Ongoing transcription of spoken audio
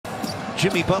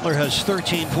Jimmy Butler has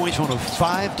 13 points, one of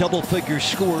 5 double-figure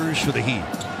scores for the Heat.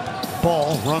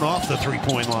 Ball run off the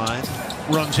three-point line.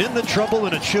 Runs into trouble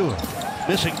and Achua.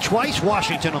 Missing twice,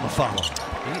 Washington on the follow.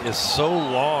 He is so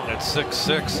long at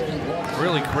 6'6".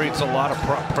 Really creates a lot of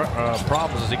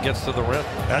problems as he gets to the rim.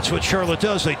 That's what Charlotte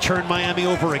does. They turn Miami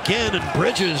over again, and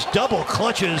Bridges double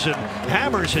clutches and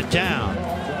hammers it down.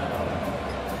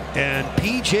 And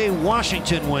P.J.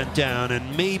 Washington went down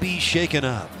and may be shaken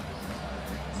up.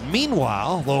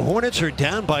 Meanwhile, the Hornets are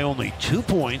down by only 2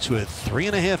 points with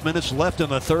 3.5 minutes left in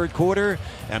the third quarter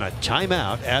and a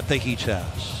timeout at the Heat's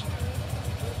house.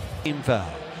 Team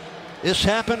foul. This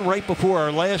happened right before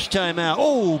our last timeout.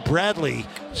 Oh, Bradley,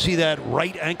 see that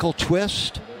right ankle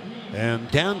twist? And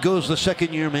down goes the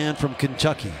second-year man from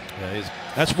Kentucky. Yeah,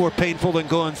 that's more painful than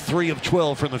going 3 of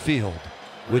 12 from the field,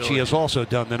 which he has also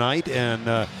done tonight.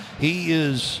 And he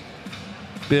is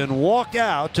been walked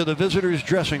out to the visitors'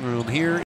 dressing room here.